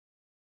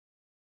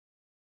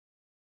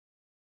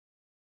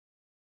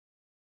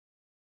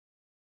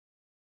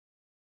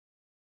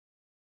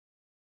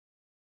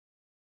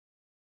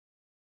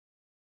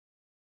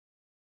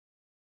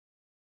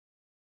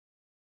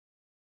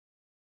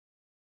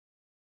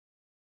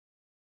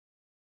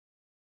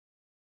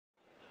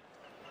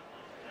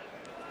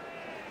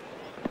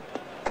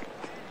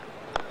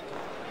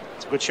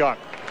Good shot.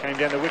 Came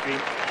down the wicket.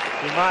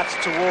 He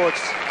marched towards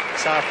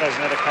South as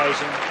on that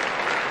occasion,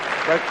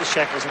 broke the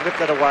shackles and whipped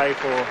that away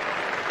for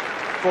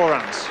 4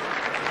 runs.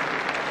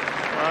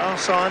 Well,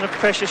 sign of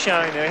pressure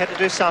showing there. He had to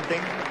do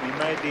something. He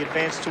made the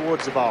advance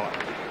towards the bowler.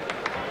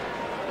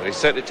 Well, he's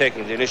certainly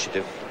taking the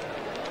initiative.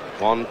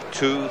 1,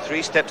 2,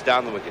 3 steps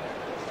down the wicket.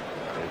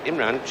 And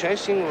Imran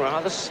chasing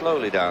rather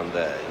slowly down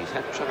there. He's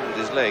had trouble with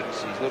his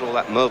legs. He's not all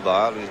that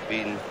mobile. He's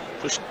been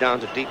pushed down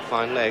to deep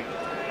fine leg.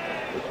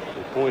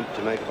 The point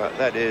to make about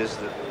that is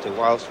that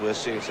whilst we're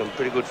seeing some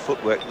pretty good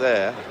footwork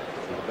there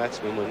from the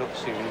batsman, we're not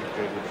seeing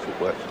very good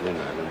footwork from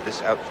Imran. And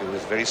this outfield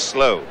is very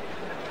slow.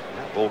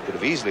 That ball could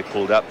have easily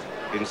pulled up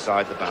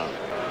inside the boundary.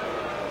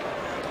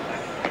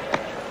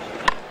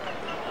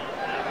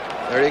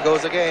 There he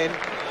goes again.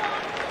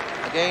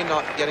 Again,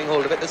 not getting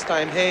hold of it. This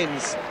time,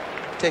 Haynes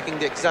taking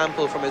the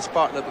example from his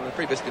partner from the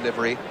previous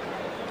delivery.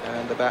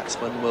 And the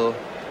batsman will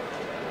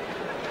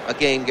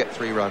again get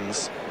 3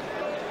 runs.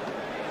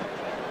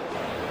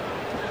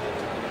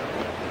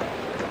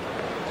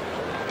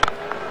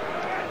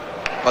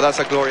 Well, that's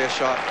a glorious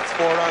shot. That's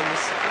 4 runs.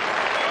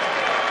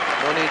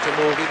 No need to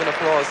move. Even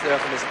applause there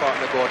from his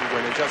partner, Gordon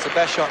Greenidge. That's the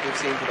best shot we've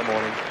seen for the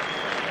morning.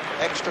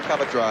 Extra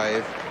cover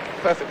drive.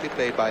 Perfectly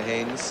played by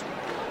Haynes.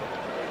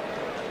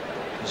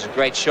 It's a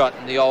great shot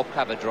in the old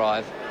cover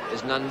drive.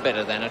 There's none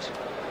better than it.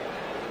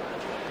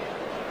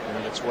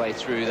 And its way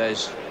through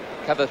those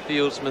cover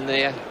fieldsmen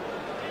there.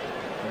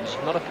 And it's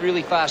not a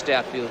really fast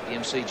outfield at the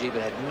MCG,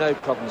 but had no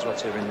problems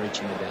whatsoever in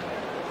reaching the boundary.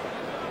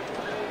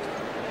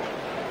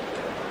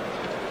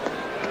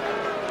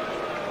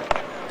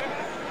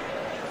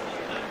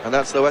 And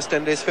that's the West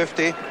Indies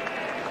 50. In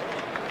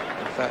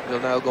fact, they'll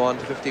now go on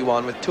to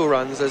 51 with 2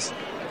 runs as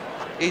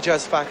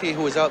Ijaz Faki,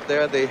 who is out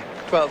there, the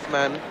 12th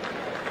man.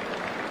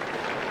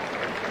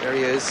 There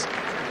he is.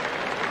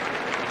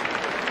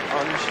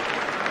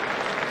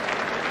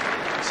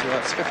 So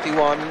that's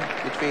 51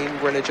 between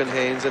Greenidge and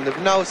Haynes, and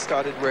they've now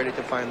started really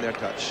to find their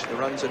touch. The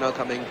runs are now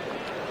coming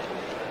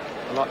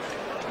a lot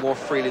more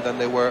freely than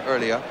they were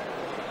earlier.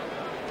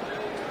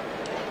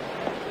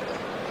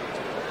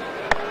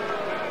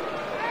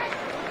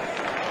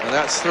 And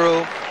that's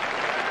through.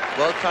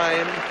 Well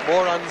timed.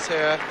 More runs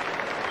here.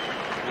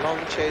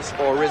 Long chase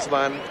for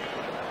Rizwan.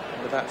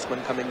 The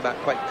batsman coming back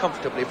quite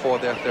comfortably for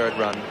their 3rd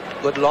run.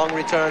 Good long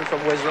return from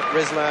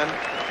Rizwan,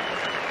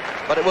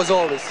 but it was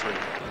always 3.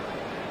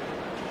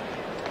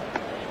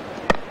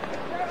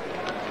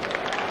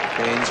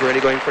 Haynes really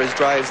going for his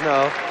drives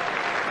now.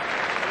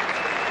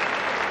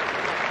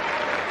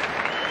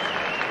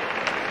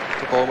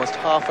 Took almost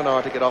half an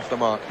hour to get off the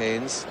mark,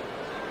 Haynes.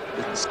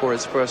 Didn't score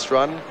his 1st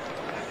run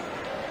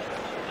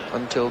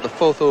until the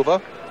 4th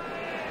over.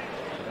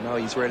 Now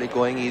he's really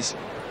going. He's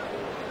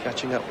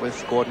catching up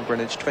with Gordon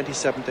Greenidge.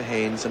 27 to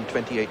Haynes and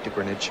 28 to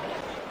Greenidge.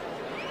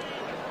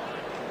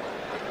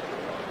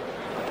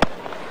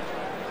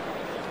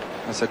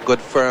 That's a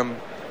good firm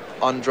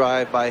on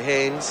drive by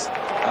Haynes,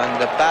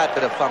 and a bad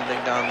bit of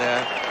fumbling down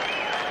there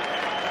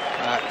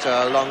at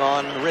long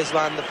on.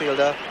 Rizwan, the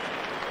fielder,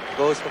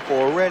 goes for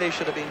 4. Really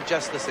should have been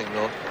just the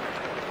single.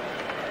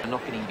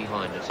 Not getting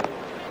behind it.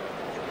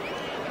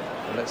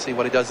 Well, let's see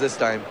what he does this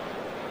time.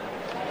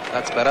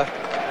 That's better.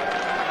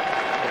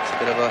 It's a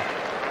bit of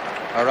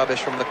a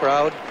rubbish from the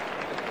crowd.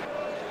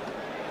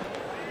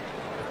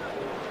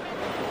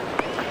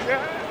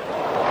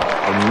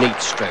 A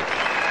neat stroke.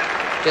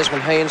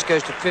 Desmond Haynes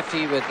goes to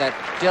 50 with that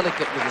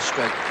delicate little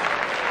stroke.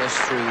 Goes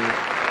through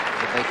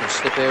the vacant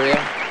slip area.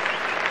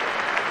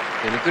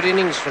 Been a good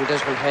innings from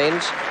Desmond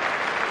Haynes.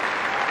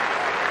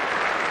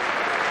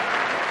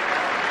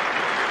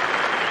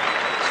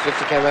 His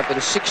 50 came up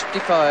in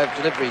 65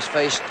 deliveries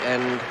faced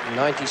and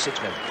 96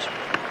 members.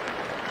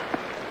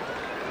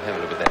 Have a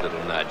look at that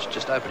little nudge.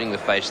 Just opening the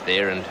face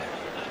there and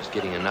just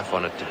getting enough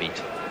on it to beat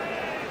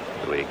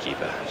the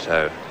wicketkeeper.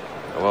 So,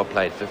 a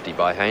well-played 50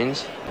 by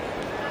Haynes.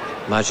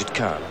 Majid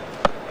Khan.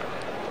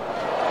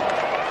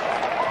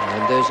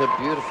 And there's a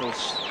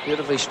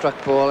beautifully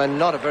struck ball, and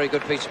not a very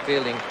good piece of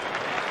fielding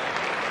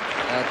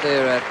out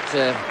there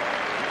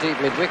at deep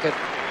mid-wicket.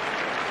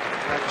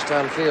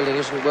 Pakistan fielding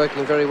isn't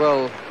working very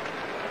well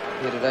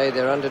here today.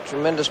 They're under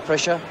tremendous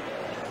pressure.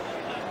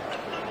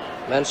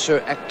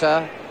 Mansur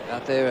Akhtar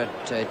out there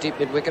at deep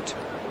mid-wicket.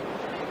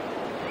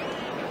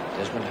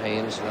 Desmond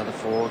Haynes, another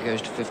 4,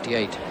 goes to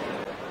 58.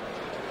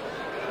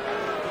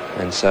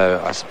 And so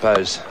I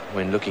suppose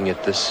when looking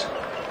at this,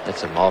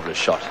 that's a marvellous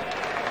shot.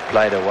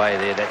 Played away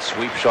there, that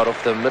sweep shot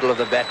off the middle of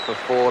the bat for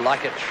 4,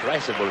 like a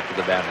tracer bullet to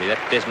the boundary.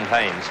 That's Desmond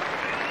Haynes.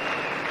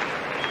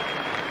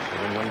 So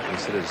when one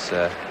considers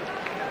that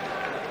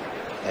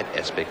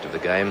aspect of the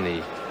game,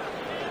 this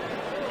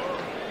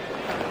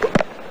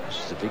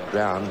is a big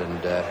ground,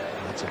 and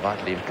that's a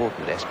vitally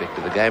important aspect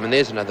of the game. And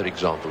there's another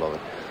example of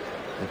it.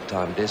 That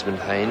time Desmond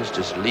Haynes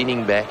just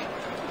leaning back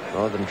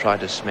rather than try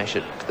to smash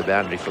it to the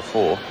boundary for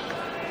 4.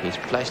 He's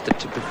placed it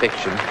to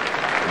perfection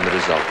in the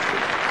result.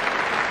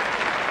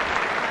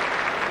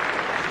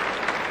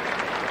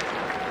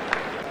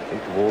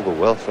 Think of all the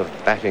wealth of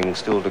batting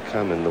still to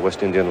come in the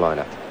West Indian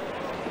lineup.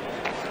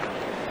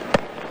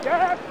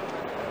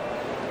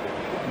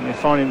 And they're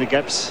finding the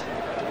gaps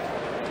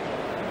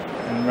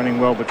and running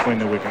well between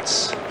the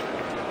wickets.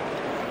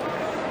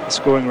 The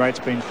scoring rate's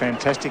been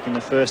fantastic. In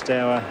the first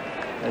hour,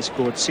 they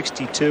scored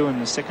 62. In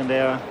the second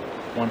hour,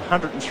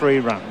 103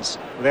 runs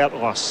without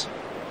loss.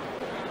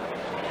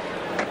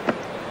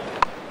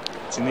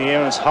 It's in the air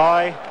and it's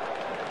high.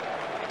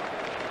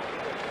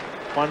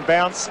 One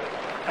bounce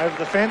over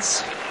the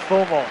fence,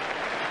 4 more.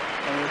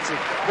 And it's a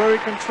very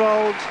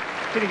controlled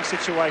hitting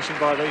situation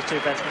by these two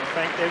batsmen,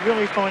 Frank. They're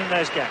really finding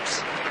those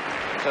gaps.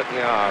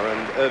 Certainly are,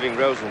 and Irving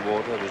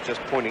Rosenwater was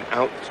just pointing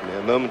out to me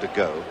a moment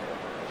ago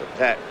that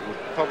that would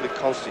probably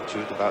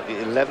constitute about the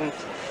 11th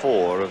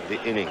 4 of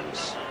the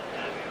innings.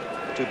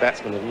 The two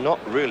batsmen have not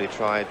really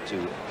tried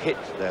to hit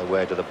their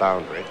way to the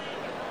boundary,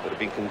 but have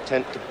been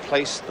content to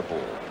place the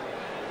ball.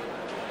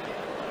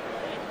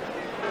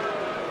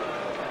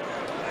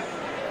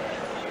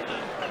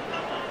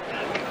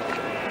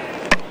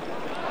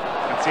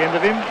 That's the end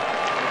of him.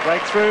 The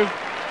breakthrough.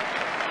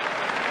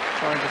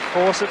 Trying to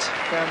force it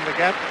down the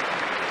gap.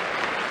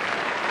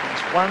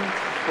 It's 1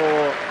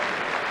 for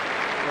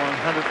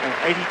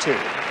 182.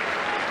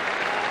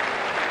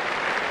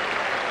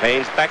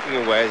 Haynes backing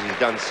away as he's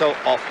done so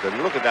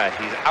often. Look at that,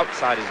 he's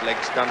outside his leg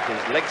stump.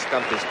 His leg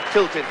stump is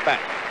tilted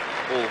back,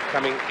 ball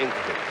coming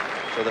into him.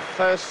 So the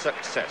first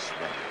success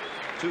then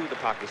to the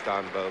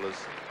Pakistan bowlers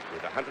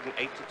with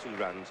 182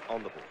 runs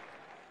on the ball.